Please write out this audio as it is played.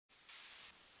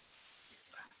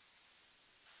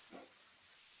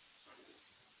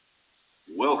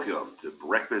Welcome to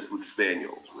Breakfast with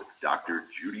Spaniels with Dr.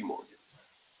 Judy Morgan.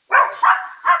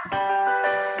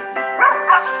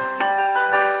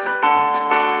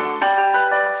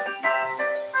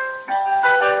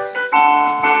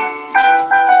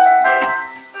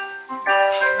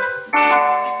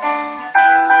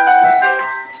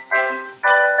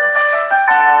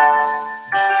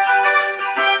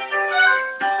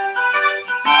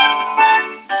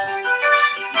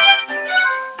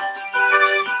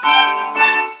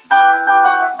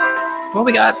 Well,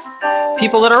 we got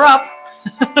people that are up.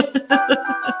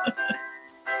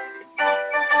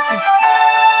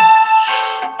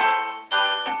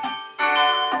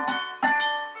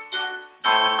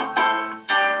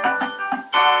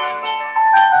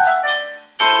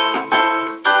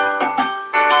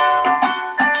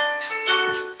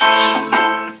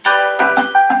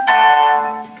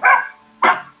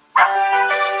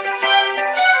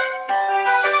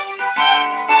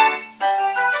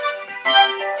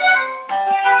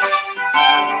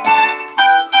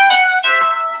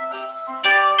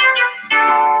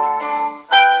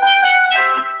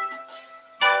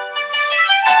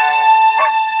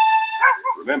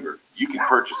 Remember, you can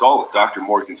purchase all of Dr.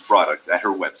 Morgan's products at her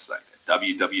website at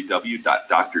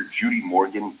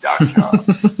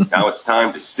www.drjudymorgan.com. Now it's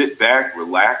time to sit back,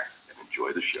 relax, and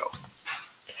enjoy the show.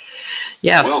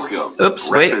 Yes. Welcome. Oops,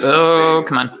 wait. Oh,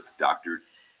 come on. Dr.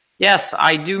 Yes,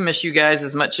 I do miss you guys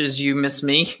as much as you miss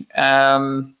me.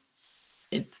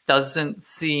 It doesn't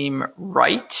seem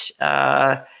right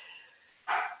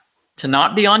to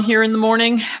not be on here in the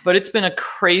morning, but it's been a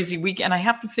crazy week, and I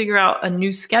have to figure out a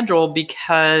new schedule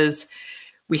because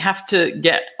we have to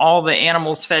get all the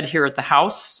animals fed here at the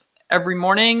house every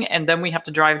morning, and then we have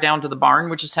to drive down to the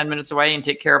barn, which is 10 minutes away, and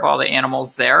take care of all the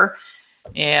animals there.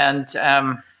 And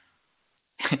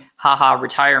haha,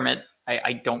 retirement.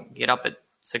 I don't get up at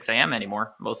 6 a.m.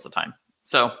 anymore most of the time.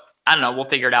 So I don't know. We'll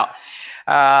figure it out.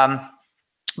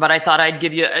 But I thought I'd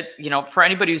give you, for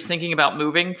anybody who's thinking about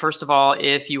moving, first of all,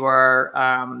 if you are,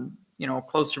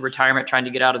 close to retirement, trying to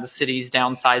get out of the cities,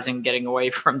 downsizing, getting away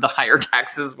from the higher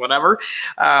taxes, whatever,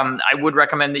 I would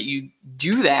recommend that you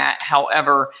do that.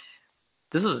 However,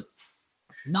 this is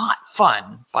not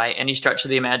fun by any stretch of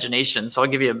the imagination. So I'll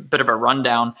give you a bit of a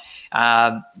rundown.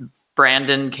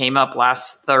 Brandon came up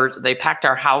last Thursday. They packed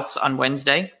our house on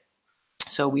Wednesday.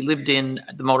 So we lived in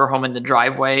the motorhome in the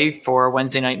driveway for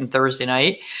Wednesday night and Thursday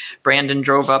night. Brandon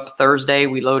drove up Thursday.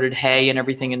 We loaded hay and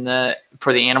everything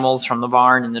for the animals from the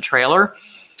barn in the trailer.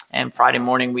 And Friday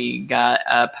morning we got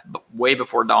up way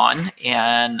before dawn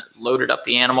and loaded up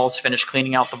the animals, finished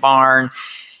cleaning out the barn,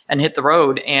 and hit the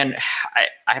road. And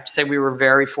I have to say we were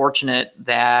very fortunate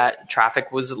that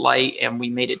traffic was light and we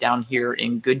made it down here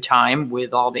in good time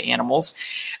with all the animals.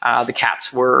 The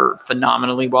cats were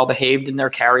phenomenally well behaved in their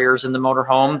carriers in the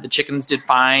motorhome. The chickens did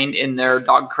fine in their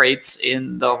dog crates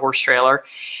in the horse trailer.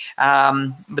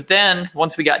 But then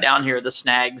once we got down here, the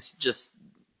snags just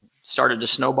started to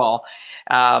snowball.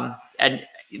 And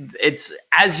it's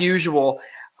as usual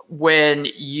when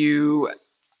you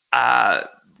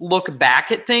look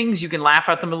back at things, you can laugh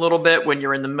at them a little bit. When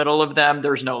you're in the middle of them,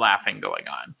 there's no laughing going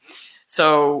on.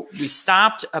 So we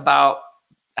stopped about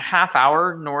a half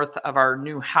hour north of our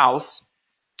new house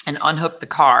and unhooked the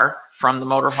car from the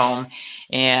motorhome.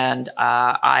 And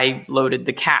I loaded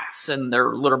the cats and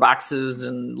their litter boxes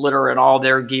and litter and all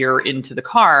their gear into the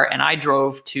car. And I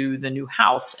drove to the new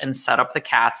house and set up the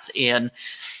cats in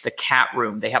the cat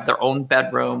room. They have their own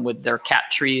bedroom with their cat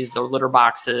trees, their litter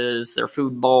boxes, their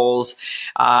food bowls.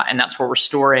 And that's where we're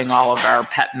storing all of our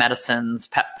pet medicines,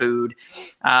 pet food.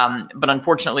 But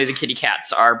unfortunately, the kitty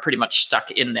cats are pretty much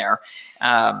stuck in there.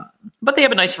 But they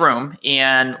have a nice room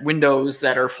and windows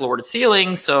that are floor to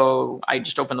ceiling. So I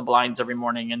just open the blinds every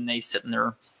morning and they sit in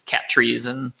their cat trees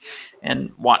and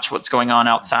watch what's going on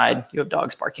outside. You have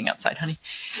dogs barking outside, honey.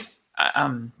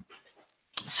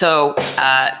 So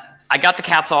I got the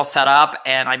cats all set up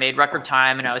and I made record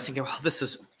time and I was thinking, well, this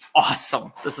is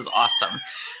awesome. This is awesome.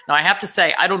 Now I have to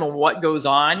say, I don't know what goes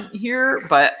on here,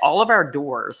 but all of our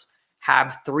doors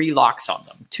have 3 locks on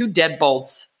them, 2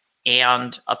 deadbolts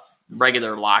and a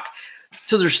regular lock.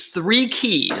 So there's 3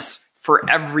 keys for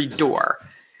every door.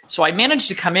 So I managed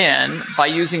to come in by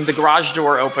using the garage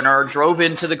door opener, drove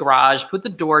into the garage, put the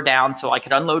door down so I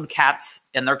could unload cats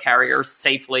and their carriers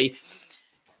safely,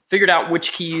 figured out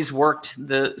which keys worked,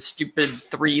 the stupid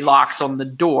 3 locks on the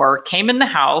door, came in the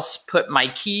house, put my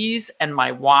keys and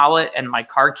my wallet and my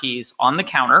car keys on the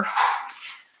counter,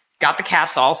 got the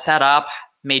cats all set up,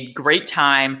 made great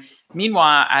time.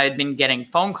 Meanwhile, I had been getting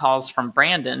phone calls from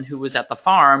Brandon, who was at the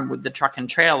farm with the truck and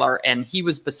trailer, and he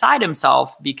was beside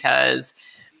himself because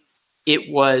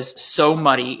it was so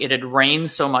muddy. It had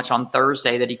rained so much on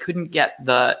Thursday that he couldn't get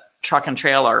the truck and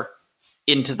trailer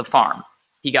into the farm.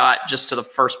 He got just to the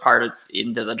first part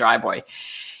into the driveway.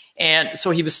 And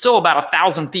so he was still about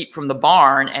 1,000 feet from the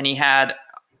barn, and he had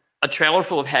a trailer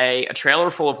full of hay, a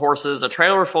trailer full of horses, a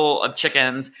trailer full of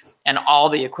chickens, and all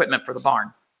the equipment for the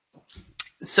barn.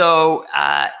 So,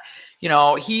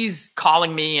 he's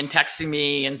calling me and texting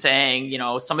me and saying,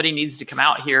 somebody needs to come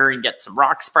out here and get some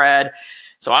rock spread.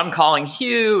 So I'm calling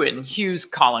Hugh, and Hugh's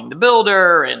calling the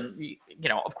builder. And,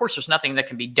 of course, there's nothing that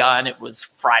can be done. It was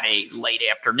Friday late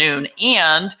afternoon.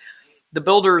 And the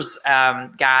builder's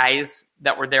guys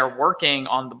that were there working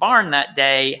on the barn that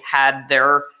day had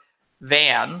their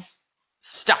van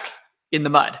stuck in the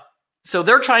mud. So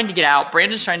they're trying to get out.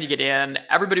 Brandon's trying to get in.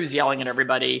 Everybody was yelling at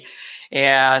everybody.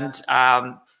 And,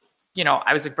 I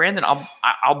was like, Brandon,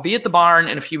 I'll be at the barn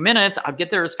in a few minutes. I'll get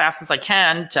there as fast as I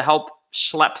can to help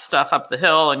schlep stuff up the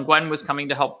hill. And Gwen was coming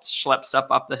to help schlep stuff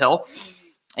up the hill.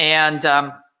 And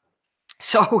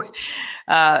so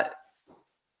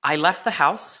I left the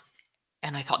house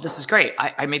and I thought, this is great.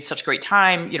 I made such great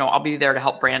time. I'll be there to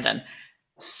help Brandon.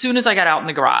 As soon as I got out in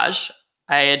the garage,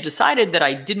 I had decided that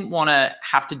I didn't want to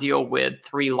have to deal with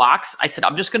 3 locks. I said,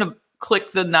 I'm just going to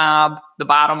click the knob, the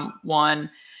bottom one,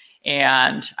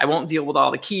 and I won't deal with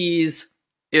all the keys.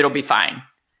 It'll be fine.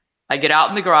 I get out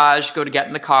in the garage, go to get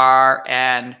in the car,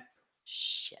 and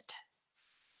shit.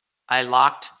 I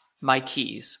locked my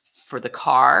keys for the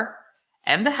car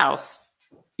and the house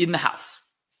in the house.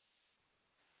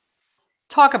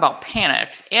 Talk about panic.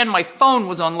 And my phone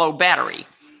was on low battery.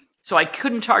 So I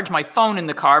couldn't charge my phone in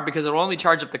the car because it'll only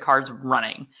charge if the car's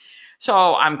running.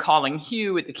 So I'm calling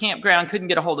Hugh at the campground, couldn't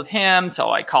get a hold of him.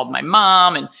 So I called my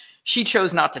mom, and she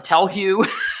chose not to tell Hugh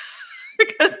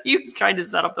because he was trying to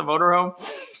set up the motorhome.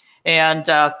 And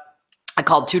I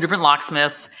called 2 different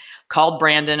locksmiths, called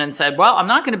Brandon and said, well, I'm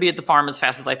not going to be at the farm as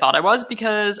fast as I thought I was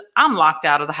because I'm locked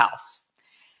out of the house.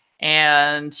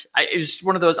 And it was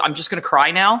one of those, I'm just going to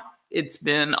cry now. It's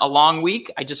been a long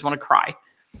week. I just want to cry.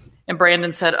 And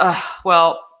Brandon said,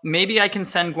 well, maybe I can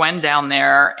send Gwen down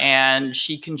there and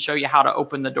she can show you how to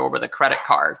open the door with a credit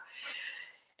card.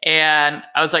 And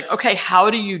I was like, okay, how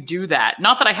do you do that?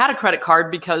 Not that I had a credit card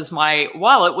because my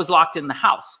wallet was locked in the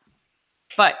house.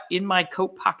 But in my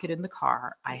coat pocket in the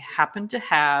car, I happened to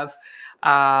have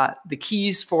the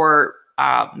keys for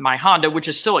my Honda, which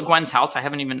is still at Gwen's house. I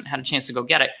haven't even had a chance to go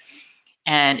get it.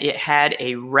 And it had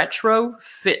a retro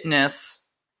fitness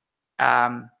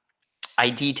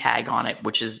ID tag on it,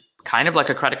 which is kind of like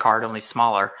a credit card, only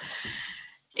smaller.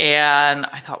 And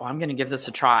I thought, well, I'm going to give this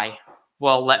a try.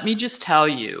 Well, let me just tell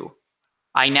you,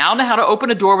 I now know how to open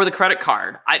a door with a credit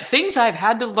card. Things I've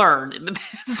had to learn in the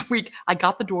past week. I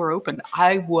got the door open.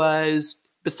 I was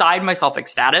beside myself,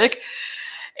 ecstatic.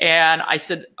 And I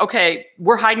said, okay,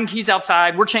 we're hiding keys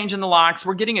outside. We're changing the locks.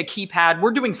 We're getting a keypad.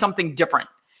 We're doing something different.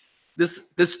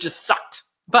 This just sucked.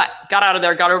 But got out of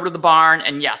there, got over to the barn.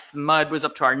 And yes, the mud was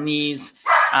up to our knees.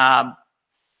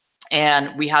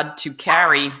 And we had to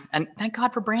carry, and thank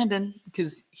God for Brandon,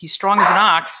 because he's strong as an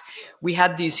ox. We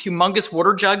had these humongous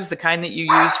water jugs, the kind that you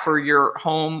use for your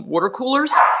home water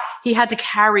coolers. He had to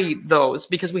carry those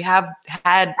because we have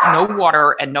had no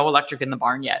water and no electric in the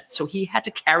barn yet. So he had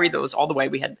to carry those all the way.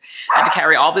 We had to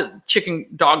carry all the chicken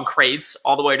dog crates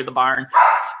all the way to the barn,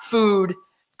 food, a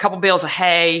couple bales of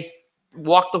hay,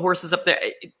 walk the horses up there.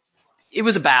 It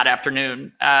was a bad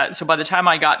afternoon. So by the time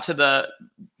I got to the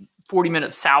 40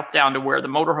 minutes south down to where the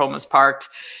motorhome is parked,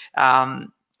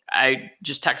 I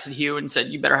just texted Hugh and said,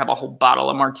 you better have a whole bottle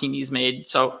of martinis made.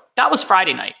 So that was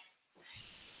Friday night.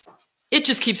 It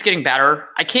just keeps getting better.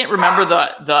 I can't remember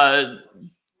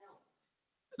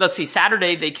let's see,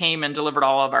 Saturday they came and delivered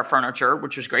all of our furniture,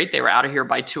 which was great. They were out of here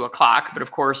by 2:00, but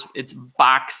of course it's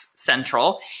box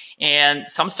central. And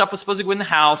some stuff was supposed to go in the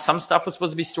house. Some stuff was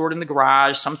supposed to be stored in the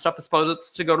garage. Some stuff was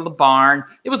supposed to go to the barn.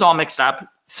 It was all mixed up.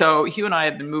 So Hugh and I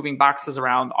have been moving boxes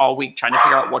around all week, trying to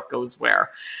figure out what goes where.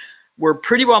 We're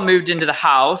pretty well moved into the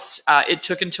house. It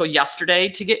took until yesterday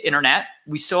to get internet.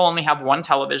 We still only have one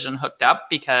television hooked up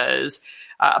because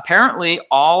apparently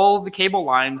all the cable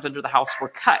lines under the house were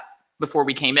cut before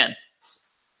we came in.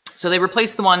 So they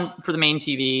replaced the one for the main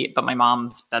TV, but my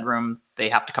mom's bedroom, they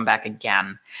have to come back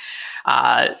again.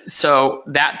 So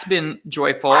that's been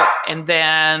joyful. And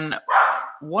then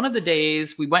one of the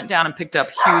days we went down and picked up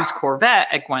Hugh's Corvette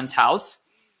at Gwen's house,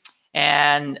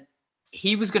 and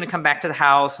he was going to come back to the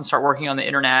house and start working on the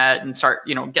internet and start,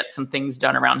 get some things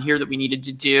done around here that we needed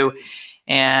to do.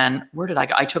 And where did I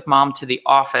go? I took Mom to the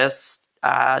office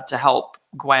to help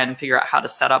Gwen figure out how to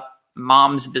set up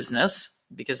Mom's business,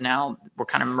 because now we're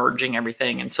kind of merging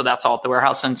everything. And so that's all at the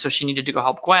warehouse. And so she needed to go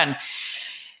help Gwen.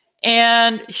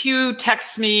 And Hugh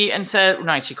texts me and said,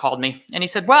 no, she called me and he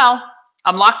said, well,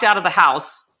 I'm locked out of the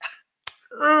house.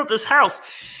 This house.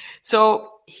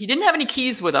 So he didn't have any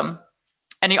keys with him.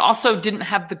 And he also didn't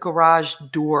have the garage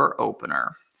door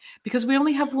opener because we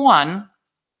only have one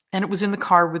and it was in the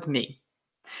car with me.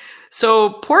 So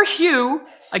poor Hugh,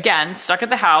 again, stuck at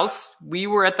the house. We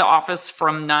were at the office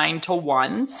from 9 till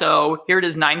 1. So here it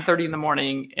is 9:30 in the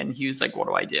morning. And Hugh's like, what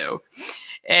do I do?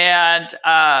 And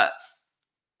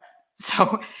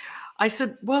so I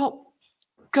said, well,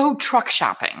 go truck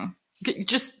shopping.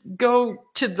 Just go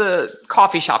to the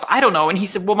coffee shop. I don't know. And he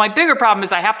said, well, my bigger problem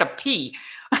is I have to pee.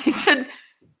 I said,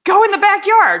 go in the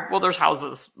backyard. Well, there's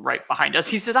houses right behind us.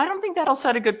 He said, I don't think that'll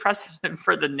set a good precedent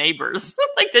for the neighbors,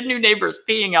 like the new neighbors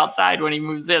peeing outside when he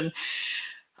moves in.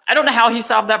 I don't know how he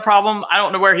solved that problem. I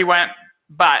don't know where he went,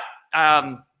 but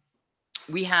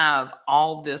we have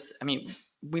all this. I mean,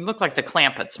 we look like the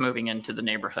Clampetts moving into the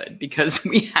neighborhood because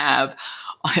we have,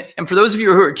 and for those of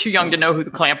you who are too young to know who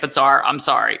the Clampetts are, I'm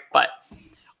sorry, but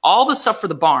all the stuff for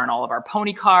the barn, all of our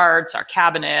pony carts, our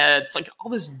cabinets, like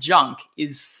all this junk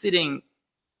is sitting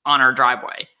on our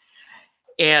driveway.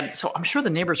 And so I'm sure the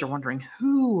neighbors are wondering,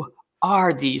 who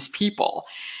are these people?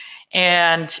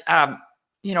 And,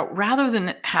 you know, rather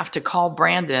than have to call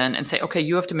Brandon and say, okay,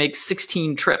 you have to make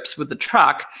 16 trips with the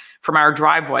truck from our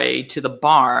driveway to the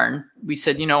barn, we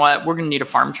said, you know what, we're going to need a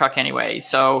farm truck anyway.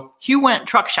 So Hugh went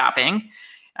truck shopping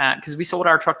because we sold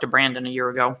our truck to Brandon a year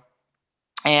ago.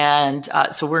 And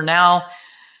so we're now,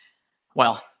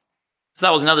 well, so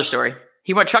that was another story.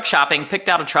 He went truck shopping, picked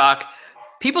out a truck.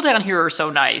 People down here are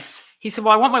so nice. He said,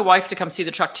 well, I want my wife to come see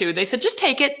the truck too. They said, just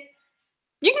take it.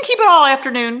 You can keep it all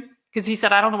afternoon. Because he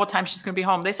said, I don't know what time she's going to be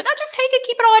home. They said, no, just take it,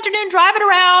 keep it all afternoon, drive it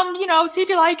around, you know, see if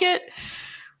you like it.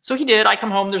 So he did. I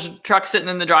come home, there's a truck sitting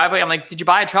in the driveway. I'm like, did you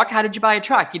buy a truck? How did you buy a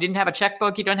truck? You didn't have a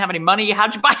checkbook. You don't have any money.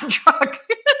 How'd you buy a truck?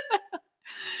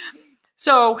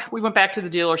 So we went back to the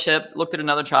dealership, looked at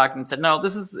another truck and said, no,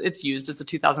 it's used. It's a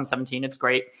 2017. It's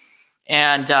great.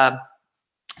 And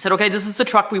said, okay, this is the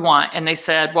truck we want. And they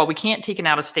said, well, we can't take an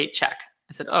out-of-state check.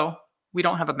 I said, oh, we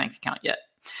don't have a bank account yet.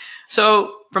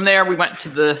 So from there, we went to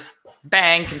the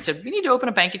bank and said, we need to open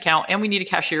a bank account and we need a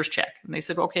cashier's check. And they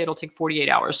said, okay, it'll take 48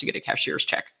 hours to get a cashier's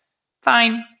check.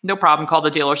 Fine, no problem. Call the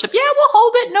dealership. Yeah, we'll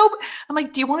hold it. Nope. I'm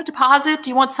like, do you want a deposit? Do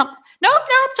you want something? Nope,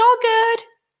 it's all good.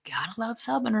 Gotta love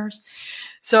Southerners.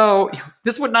 So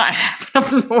this would not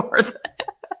happen up north.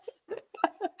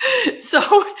 So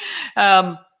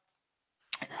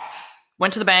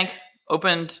went to the bank,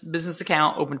 opened business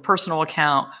account, opened personal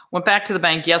account, went back to the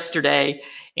bank yesterday,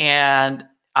 and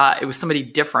it was somebody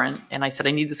different. And I said,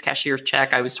 I need this cashier's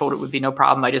check. I was told it would be no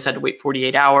problem. I just had to wait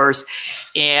 48 hours.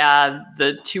 And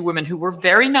the two women who were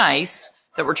very nice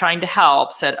that were trying to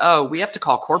help said, oh, we have to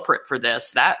call corporate for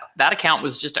this. That account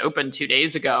was just opened 2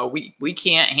 days ago. We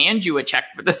can't hand you a check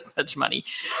for this much money.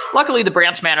 Luckily, the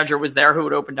branch manager was there who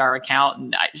had opened our account.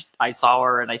 And I saw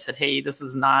her and I said, hey, this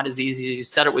is not as easy as you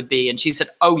said it would be. And she said,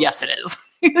 oh, yes, it is.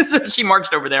 So she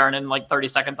marched over there and in like 30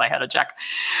 seconds, I had a check.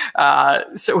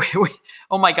 So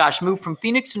oh my gosh, moved from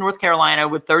Phoenix to North Carolina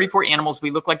with 34 animals.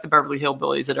 We look like the Beverly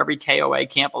Hillbillies at every KOA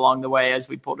camp along the way as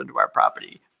we pulled into our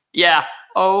property. Yeah.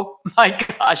 Oh my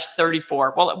gosh,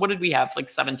 34. Well, what did we have? Like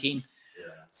 17,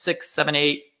 yeah. 6, 7,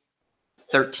 8,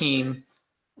 13,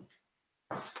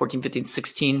 14, 15,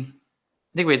 16.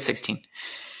 I think we had 16.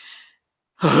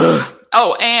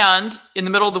 Oh, and in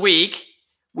the middle of the week,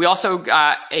 we also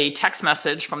got a text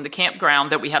message from the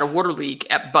campground that we had a water leak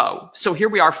at Bow. So here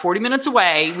we are 40 minutes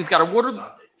away. We've got a water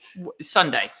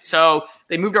Sunday. So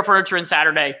they moved our furniture in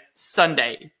Saturday.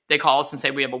 Sunday, they call us and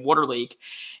say we have a water leak.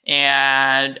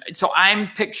 And so I'm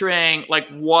picturing like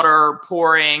water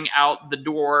pouring out the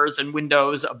doors and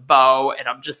windows of Bow. And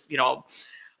I'm just,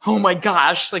 oh my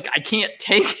gosh, like I can't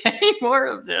take any more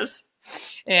of this.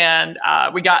 And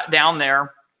we got down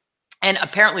there. And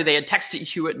apparently they had texted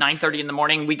Hugh at 9:30 in the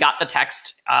morning. We got the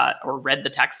text or read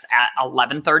the text at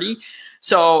 11:30.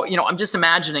 So, I'm just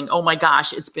imagining, oh my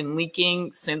gosh, it's been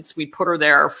leaking since we put her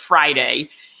there Friday.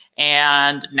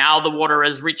 And now the water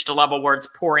has reached a level where it's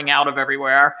pouring out of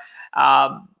everywhere.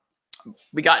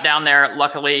 We got down there.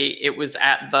 Luckily, it was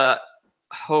at the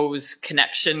hose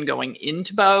connection going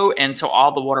into Bow. And so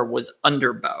all the water was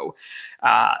under Bow.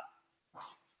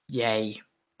 Yay.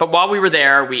 But while we were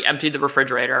there, we emptied the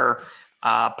refrigerator,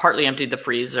 partly emptied the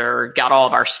freezer, got all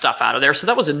of our stuff out of there. So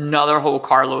that was another whole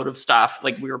carload of stuff.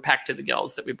 Like we were packed to the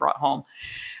gills that we brought home.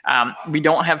 We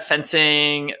don't have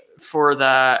fencing for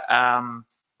the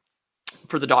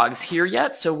dogs here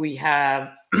yet. So we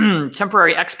have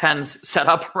temporary X pens set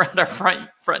up around our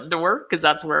front door because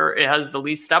that's where it has the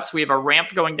least steps. We have a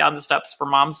ramp going down the steps for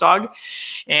Mom's dog,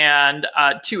 and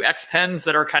 2 X pens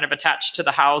that are kind of attached to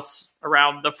the house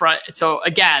around the front. So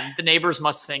again, the neighbors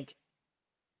must think,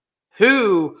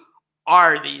 who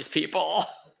are these people?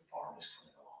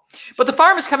 But the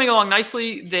farm is coming along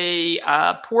nicely. They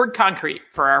poured concrete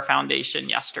for our foundation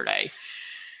yesterday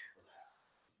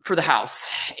for the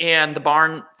house. And the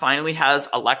barn finally has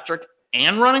electric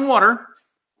and running water.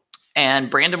 And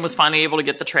Brandon was finally able to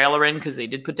get the trailer in because they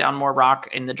did put down more rock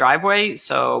in the driveway.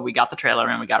 So we got the trailer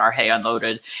in, we got our hay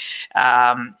unloaded.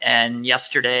 And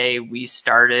yesterday we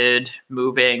started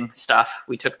moving stuff.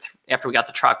 We took, after we got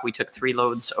the truck, we took 3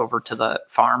 loads over to the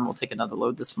farm. We'll take another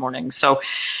load this morning. So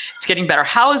it's getting better.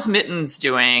 How is Mittens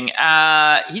doing?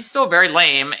 He's still very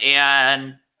lame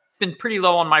and been pretty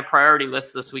low on my priority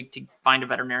list this week to find a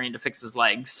veterinarian to fix his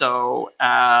leg. So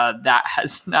that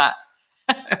has not...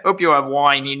 I hope you have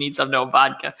wine. You need some, no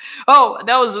vodka. Oh,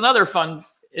 that was another fun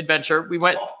adventure. We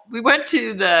went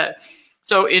to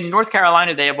so in North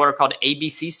Carolina, they have what are called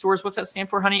ABC stores. What's that stand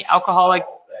for, honey? Alcoholic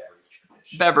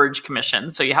Beverage Commission.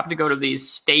 So you have to go to these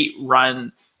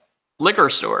state-run liquor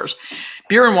stores.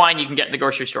 Beer and wine you can get in the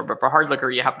grocery store, but for hard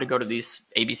liquor, you have to go to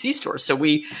these ABC stores. So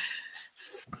we,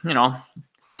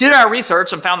 did our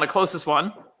research and found the closest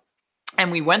one.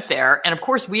 And we went there. And of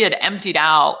course, we had emptied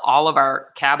out all of our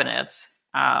cabinets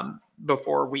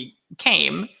before we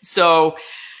came. So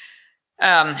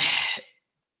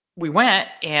we went,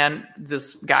 and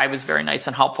this guy was very nice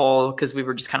and helpful because we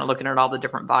were just kind of looking at all the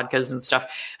different vodkas and stuff.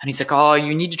 And he's like, oh,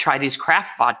 you need to try these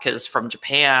craft vodkas from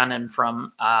Japan and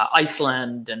from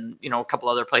Iceland and, a couple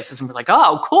other places. And we're like,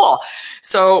 oh, cool.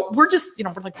 So we're just,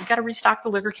 we're like, we got to restock the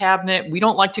liquor cabinet. We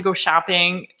don't like to go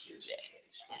shopping.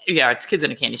 Yeah, it's kids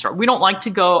in a candy store. We don't like to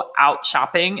go out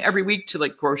shopping every week to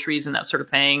like groceries and that sort of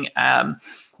thing.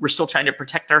 We're still trying to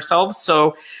protect ourselves.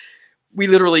 So we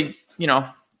literally,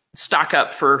 stock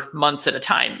up for months at a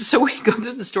time. So we go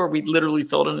to the store. We literally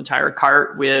filled an entire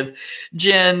cart with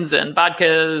gins and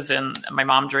vodkas. And my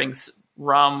mom drinks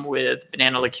rum with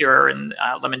banana liqueur and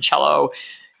limoncello,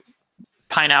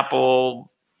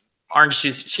 pineapple, orange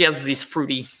juice. She has these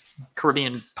fruity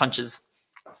Caribbean punches.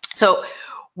 So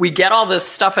we get all this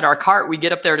stuff in our cart. We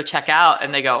get up there to check out,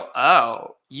 and they go,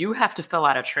 oh, you have to fill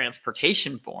out a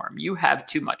transportation form. You have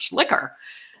too much liquor.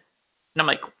 And I'm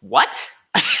like, what?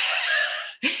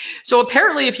 So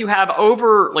apparently if you have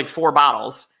over like 4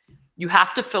 bottles, you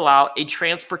have to fill out a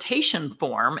transportation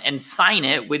form and sign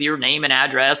it with your name and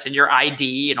address and your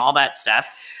ID and all that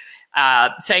stuff,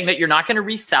 saying that you're not going to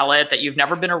resell it, that you've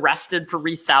never been arrested for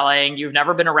reselling, you've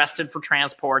never been arrested for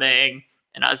transporting.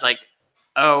 And I was like,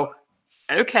 oh,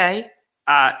 okay.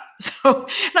 And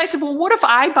I said, well, what if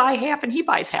I buy half and he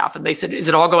buys half? And they said, is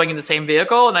it all going in the same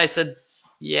vehicle? And I said,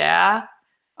 yeah.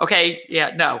 Okay.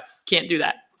 Yeah, no, can't do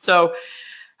that. So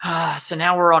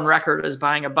now we're on record as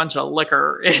buying a bunch of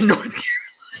liquor in North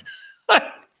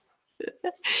Carolina.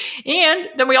 And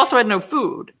then we also had no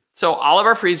food. So all of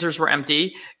our freezers were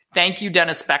empty. Thank you,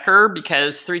 Dennis Becker,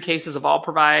 because 3 cases of All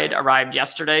Provide arrived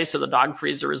yesterday. So the dog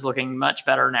freezer is looking much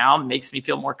better now. It makes me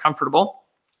feel more comfortable.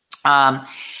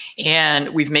 And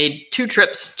we've made 2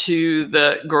 trips to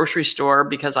the grocery store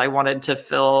because I wanted to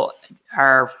fill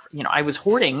our, I was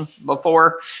hoarding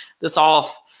before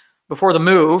the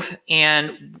move,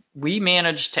 and we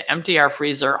managed to empty our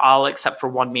freezer all except for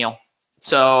 1 meal.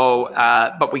 So,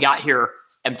 but we got here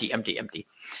empty.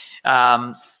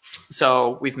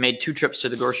 So we've made 2 trips to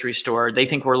the grocery store. They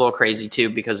think we're a little crazy too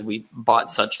because we bought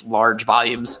such large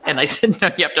volumes. And I said,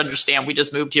 no, you have to understand, we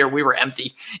just moved here. We were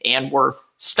empty and we're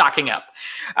stocking up.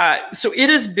 So it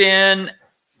has been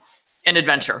an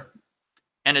adventure.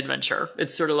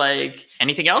 It's sort of like,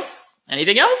 anything else?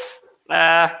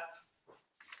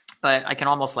 But I can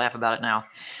almost laugh about it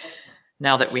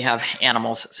now that we have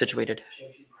animals situated.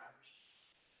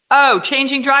 Oh,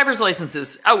 changing driver's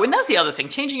licenses. Oh, and that's the other thing,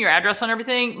 changing your address on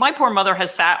everything. My poor mother has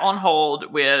sat on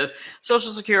hold with Social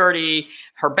Security,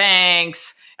 her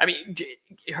banks,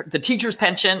 the teacher's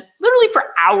pension, literally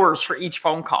for hours for each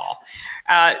phone call.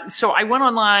 So I went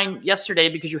online yesterday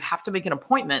because you have to make an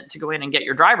appointment to go in and get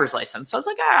your driver's license. So I was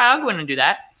like, I'll go in and do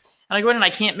that. And I go in and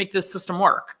I can't make this system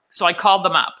work. So I called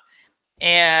them up.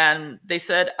 And they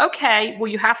said, okay, well,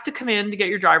 you have to come in to get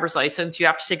your driver's license. You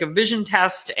have to take a vision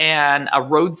test and a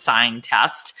road sign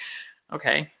test.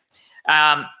 Okay.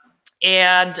 And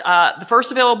the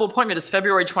first available appointment is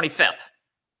February 25th. I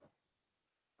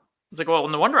was like, well,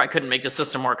 no wonder I couldn't make the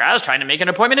system work. I was trying to make an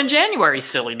appointment in January,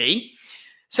 silly me.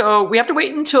 So we have to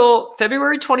wait until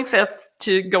February 25th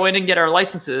to go in and get our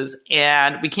licenses.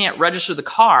 And we can't register the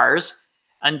cars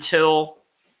until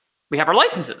we have our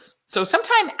licenses. So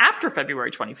sometime after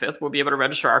February 25th, we'll be able to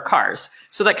register our cars.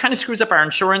 So that kind of screws up our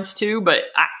insurance too, but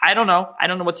I don't know. I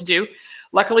don't know what to do.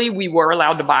 Luckily, we were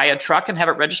allowed to buy a truck and have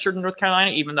it registered in North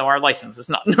Carolina, even though our license is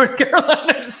not in North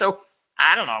Carolina. So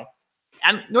I don't know.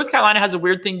 And North Carolina has a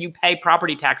weird thing. You pay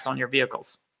property tax on your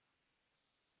vehicles.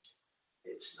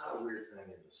 It's not a weird thing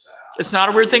in the South. It's not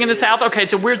a weird thing in the South? Okay,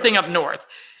 it's a weird thing up north.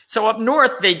 So up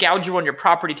north, they gouge you on your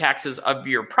property taxes of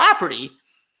your property.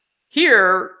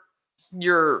 Here,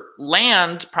 your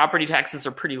land property taxes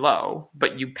are pretty low,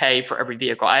 but you pay for every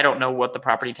vehicle. I don't know what the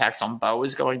property tax on Bow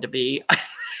is going to be.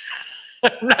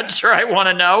 I'm not sure I want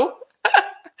to know.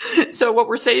 So what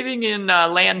we're saving in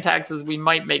land taxes, we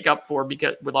might make up for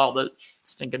because with all the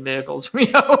stinking vehicles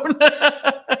we own.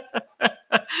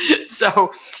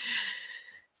 So,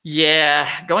 yeah,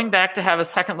 going back to have a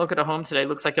second look at a home today.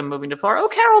 Looks like I'm moving to Florida. Oh,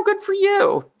 Carol, good for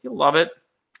you. You'll love it.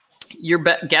 Your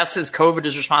guess is COVID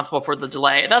is responsible for the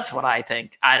delay. That's what I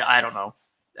think. I don't know.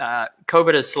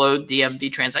 COVID has slowed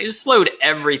DMV transactions, slowed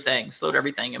everything.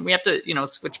 And we have to,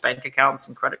 switch bank accounts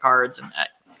and credit cards. And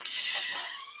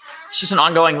it's just an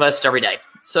ongoing list every day.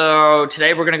 So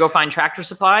today we're going to go find Tractor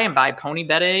Supply and buy pony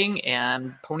bedding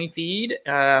and pony feed.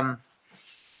 I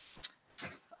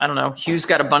don't know. Hugh's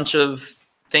got a bunch of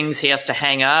things he has to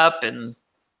hang up and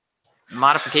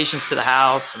modifications to the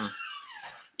house. And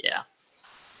yeah.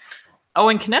 Oh,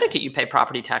 in Connecticut, you pay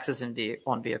property taxes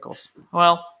on vehicles.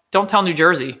 Well, don't tell New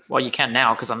Jersey. Well, you can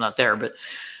now because I'm not there, but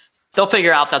they'll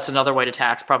figure out that's another way to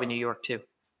tax, probably New York too.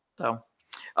 So,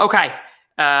 okay.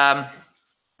 Going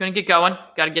to get going.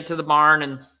 Got to get to the barn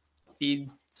and feed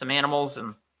some animals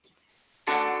and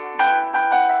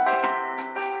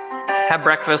have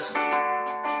breakfast.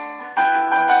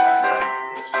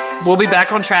 We'll be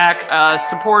back on track.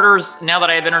 Supporters, now that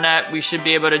I have internet, we should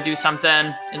be able to do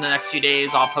something in the next few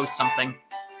days. I'll post something.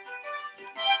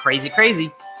 Crazy.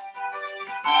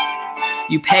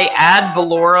 You pay ad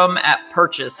valorem at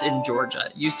purchase in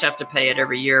Georgia. Used to have to pay it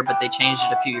every year, but they changed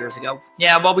it a few years ago.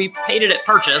 Yeah, well, we paid it at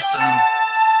purchase. And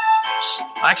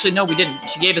actually, no, we didn't.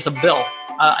 She gave us a bill.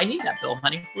 I need that bill,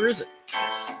 honey. Where is it?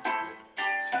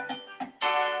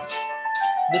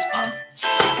 This one.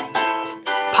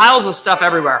 Piles of stuff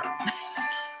everywhere.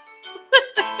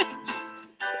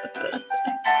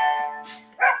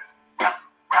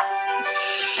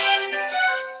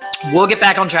 We'll get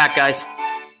back on track, guys.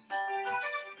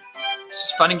 It's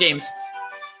just fun and games.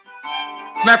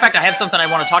 As a matter of fact, I have something I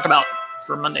want to talk about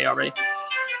for Monday already.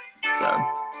 So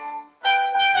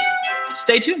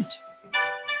stay tuned.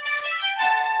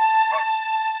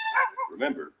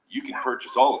 Remember, you can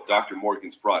purchase all of Dr.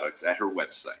 Morgan's products at her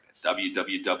website at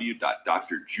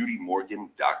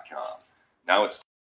www.drjudymorgan.com. Now it's